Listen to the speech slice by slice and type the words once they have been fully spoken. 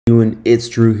It's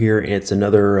Drew here, and it's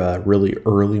another really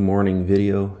early morning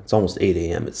video. It's almost 8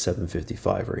 a.m. It's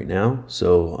 7:55 right now.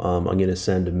 So I'm going to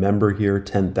send a member here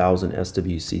 10,000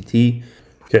 SWCT.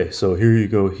 Okay, so here you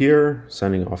go here,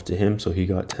 sending off to him. So he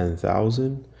got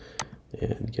 10,000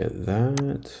 and get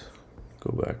that.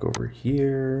 Go back over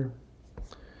here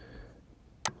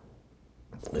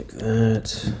like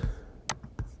that.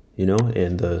 You know,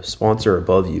 and the sponsor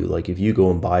above you, like if you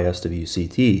go and buy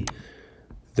SWCT,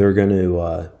 they're going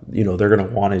to, they're going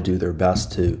to want to do their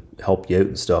best to help you out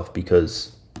and stuff,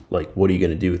 because like, what are you going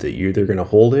to do with it? You're either going to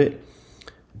hold it,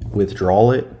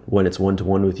 withdraw it when it's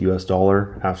 1-to-1 with US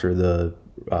dollar after the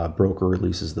broker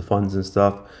releases the funds and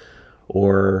stuff,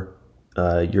 or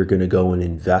you're going to go and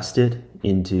invest it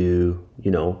into,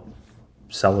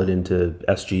 sell it into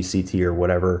SGCT or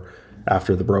whatever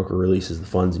after the broker releases the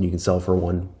funds, and you can sell for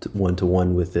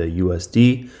 1-to-1 with the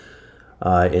USD.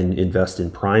 And invest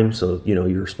in Prime, so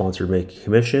your sponsor make a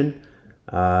commission,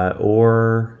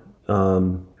 or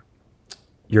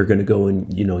you're going to go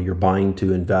and you're buying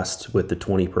to invest with the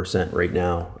 20% right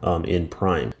now in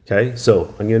Prime. Okay,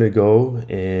 so I'm going to go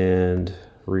and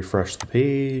refresh the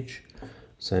page,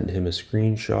 send him a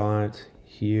screenshot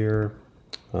here.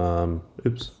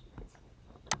 Oops,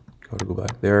 got to go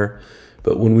back there.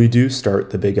 But when we do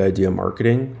start the big idea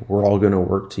marketing, we're all going to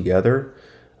work together.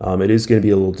 It is going to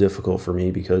be a little difficult for me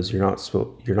because you're not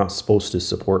supposed to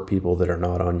support people that are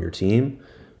not on your team,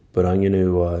 but I'm going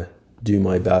to do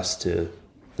my best to,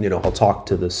 I'll talk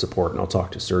to the support and I'll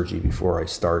talk to Sergi before I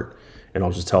start, and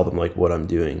I'll just tell them like what I'm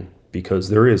doing, because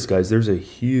there's a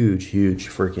huge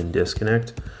freaking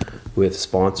disconnect with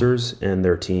sponsors and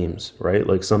their teams, right?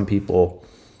 Like some people,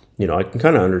 I can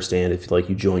kind of understand if like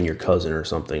you join your cousin or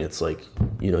something, it's like,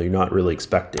 you're not really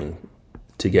expecting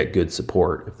to get good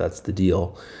support if that's the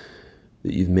deal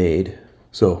that you've made.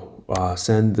 So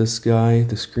send this guy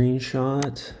the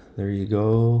screenshot. There you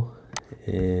go.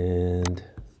 And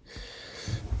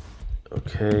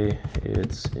okay,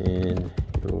 it's in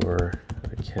your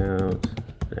account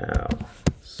now.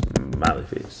 Smiley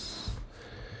face.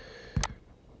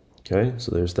 Okay,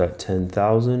 so there's that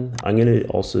 10,000. I'm gonna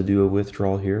also do a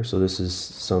withdrawal here. So this is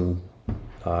some,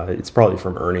 it's probably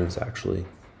from earnings actually.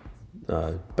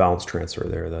 Balance transfer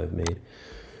there that I've made.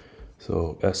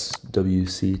 So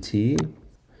SWCT,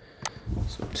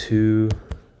 so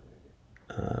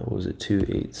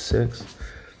 286,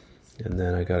 and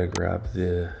then I gotta grab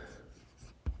the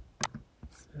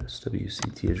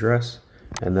SWCT address,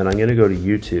 and then I'm gonna go to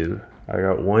YouTube. I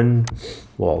got one,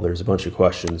 well, there's a bunch of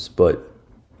questions, but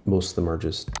most of them are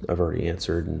just I've already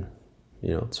answered, and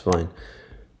it's fine.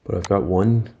 But I've got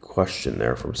one question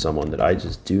there from someone that I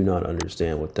just do not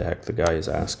understand what the heck the guy is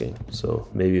asking. So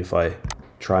maybe if I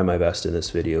try my best in this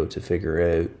video to figure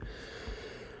out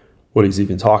what he's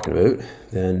even talking about,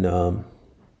 then,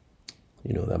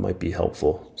 that might be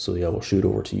helpful. So yeah, we'll shoot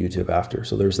over to YouTube after.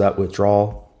 So there's that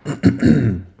withdrawal.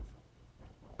 There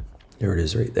it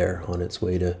is right there on its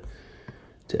way to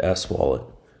S Wallet.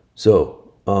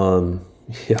 So,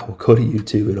 yeah, we'll go to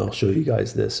YouTube and I'll show you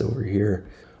guys this over here.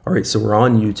 All right, so we're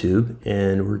on YouTube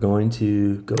and we're going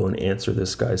to go and answer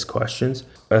this guy's questions.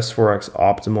 S4X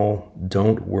optimal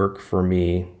don't work for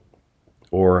me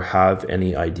or have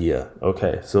any idea.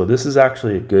 Okay, so this is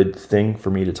actually a good thing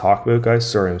for me to talk about, guys.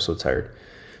 Sorry, I'm so tired.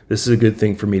 This is a good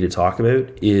thing for me to talk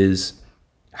about, is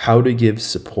how to give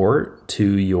support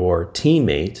to your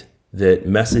teammate that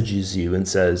messages you and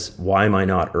says, why am I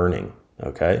not earning?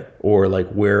 Okay, or like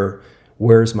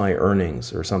where's my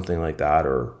earnings or something like that,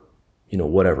 or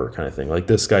whatever kind of thing. Like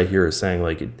this guy here is saying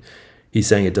like he's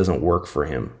saying it doesn't work for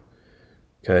him.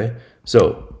 Okay.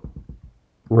 So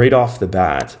right off the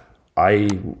bat, I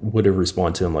would have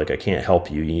responded to him like, I can't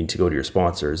help you. You need to go to your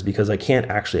sponsors, because I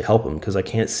can't actually help him because I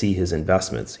can't see his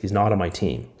investments. He's not on my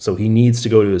team. So he needs to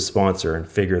go to his sponsor and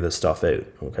figure this stuff out.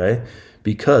 Okay.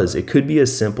 Because it could be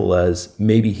as simple as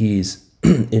maybe he's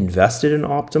invested in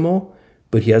Optimal,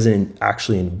 but he hasn't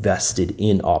actually invested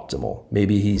in Optimal.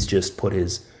 Maybe he's just put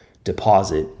his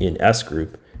deposit in S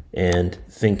group and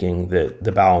thinking that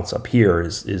the balance up here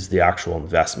is the actual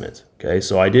investment. Okay,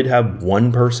 so I did have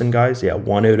one person, guys. Yeah,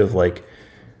 one out of like,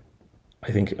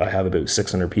 I think I have about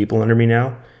 600 people under me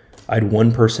now. I had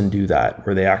one person do that,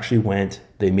 where they actually went,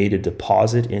 they made a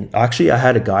deposit in, actually I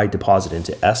had a guy deposit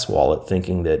into S Wallet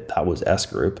thinking that that was S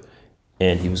group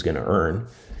and he was gonna earn,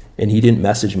 and he didn't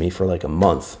message me for like a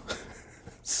month.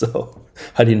 So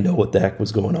I didn't know what the heck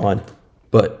was going on.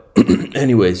 But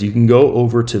anyways, you can go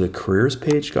over to the careers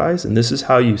page, guys, and this is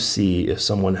how you see if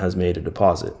someone has made a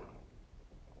deposit.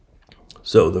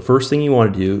 So the first thing you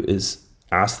want to do is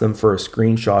ask them for a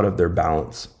screenshot of their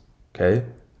balance, okay?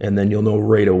 And then you'll know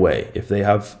right away if they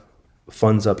have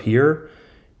funds up here,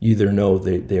 you either know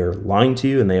they're lying to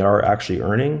you and they are actually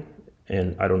earning,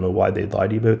 and I don't know why they'd lie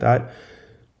to you about that.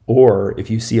 Or if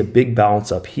you see a big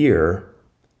balance up here,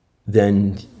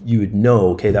 then you would know,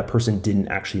 okay, that person didn't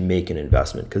actually make an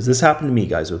investment. Because this happened to me,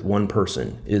 guys, with one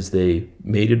person, is they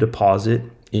made a deposit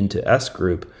into S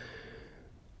Group,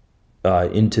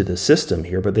 into the system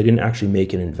here, but they didn't actually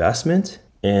make an investment.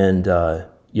 And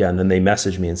yeah, and then they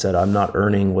messaged me and said, I'm not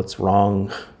earning, what's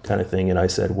wrong, kind of thing. And I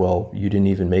said, well, you didn't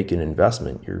even make an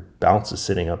investment. Your balance is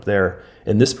sitting up there.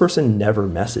 And this person never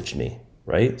messaged me,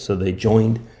 right? So they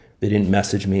joined, they didn't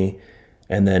message me.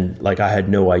 And then like I had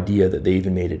no idea that they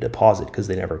even made a deposit because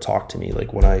they never talked to me.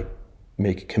 Like when I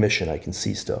make a commission, I can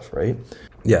see stuff, right?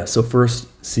 Yeah, so first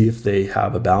see if they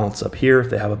have a balance up here. If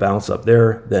they have a balance up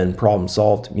there, then problem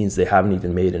solved. It means they haven't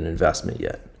even made an investment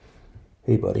yet.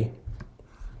 Hey, buddy.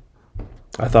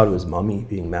 I thought it was Mummy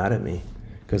being mad at me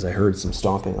because I heard some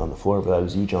stomping on the floor, but that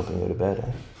was you jumping out of bed.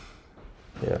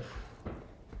 Eh? Yeah.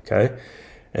 Okay.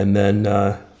 And then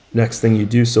next thing you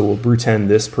do, so we'll pretend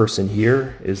this person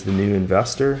here is the new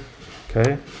investor.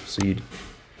 Okay. So you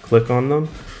click on them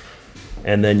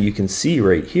and then you can see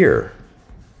right here.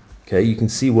 Okay. You can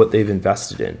see what they've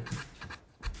invested in.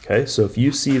 Okay. So if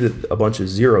you see that a bunch of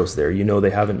zeros there, you know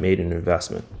they haven't made an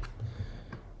investment.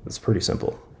 That's pretty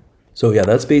simple. So yeah,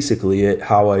 that's basically it,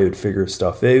 how I would figure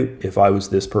stuff out if I was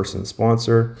this person's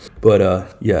sponsor.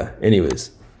 But yeah,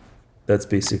 anyways, that's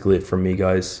basically it from me,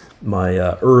 guys.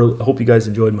 I hope you guys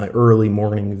enjoyed my early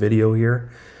morning video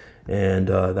here. And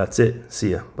that's it.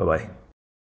 See ya. Bye-bye.